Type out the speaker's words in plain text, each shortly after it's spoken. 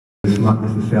not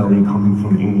necessarily coming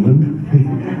from England.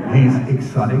 He's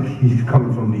exotic. He's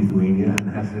coming from Lithuania and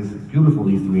has this beautiful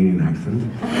Lithuanian accent.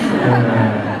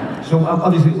 So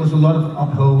obviously it was a lot of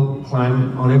uphill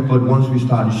climb on it, but once we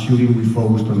started shooting, we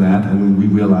focused on that, and we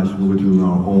realized we were doing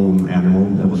our own animal.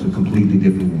 That was a completely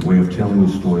different way of telling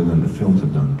the story than the films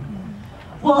have done.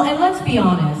 Well, and let's be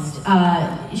honest,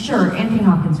 sure, Anthony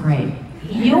Hopkins, great.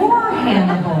 Your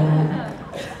Hannibal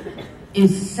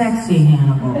is sexy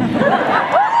Hannibal.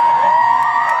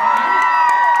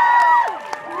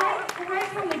 Right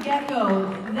from the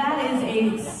get-go, that is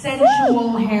a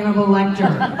sensual Hannibal Lecter.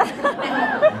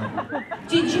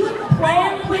 Did you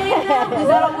plan playing that? Was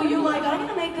that all, were you like, I'm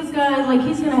gonna make this guy, like,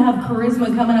 he's gonna have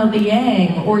charisma coming out the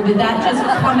yang? Or did that just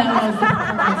come out as the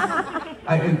performance?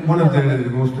 One of the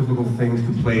most difficult things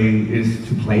to play is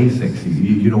to play sexy.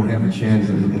 You don't have a chance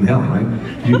in hell, right?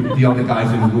 The other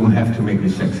guys in the room have to make you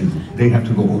sexy. They have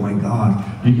to go, oh my God.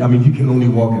 I mean, you can only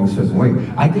walk in a certain way.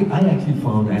 I actually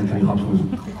found Anthony Hopkins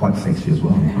was quite sexy as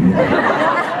well.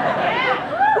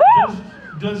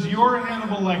 Does your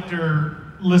Hannibal Lecter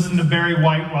listen to Barry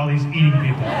White while he's eating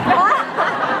people?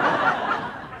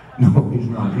 No, he's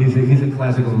not. He's a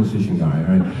classical musician guy,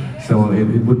 right? So it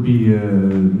would be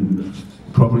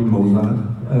probably Mozart,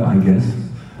 I guess,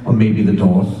 or maybe the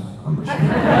Doors. I'm not sure.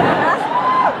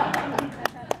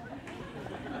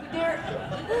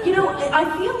 You know, I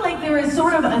feel like there is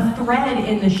sort of a thread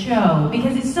in the show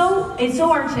because it's so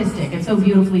artistic, it's so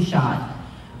beautifully shot,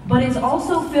 but it's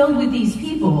also filled with these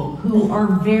people who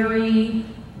are very.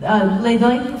 They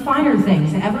like the finer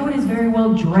things. Everyone is very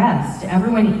well dressed.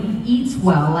 Everyone eats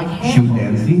well, like Hannibal. Hugh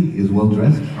Dancy is well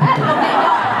dressed.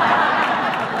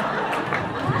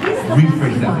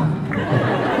 Rephrase that one.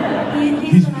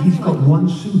 He's got one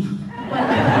suit.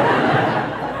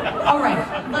 All right,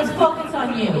 let's focus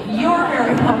on you. You're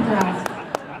very well dressed.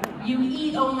 You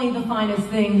eat only the finest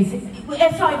things,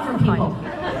 aside from people.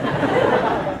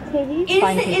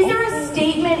 Is there a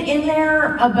statement in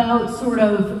there about sort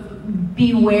of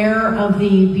beware of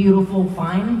the beautiful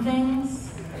fine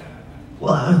things?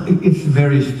 Well, it's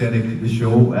very aesthetic, the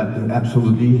show,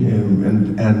 absolutely,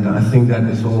 and I think that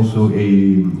is also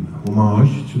a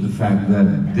homage to the fact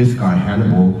that this guy,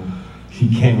 Hannibal, he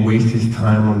can't waste his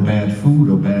time on bad food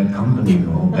or bad company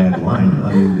or bad wine.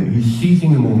 I mean, he's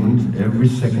seizing the moment, every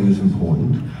second is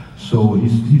important. So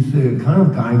he's the kind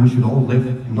of guy we should all live,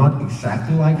 not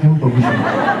exactly like him, but we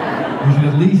should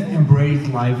at least embrace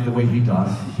life the way he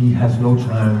does. He has no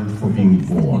time for being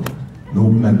bored. No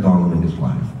McDonald's in his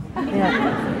life.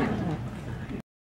 Yeah.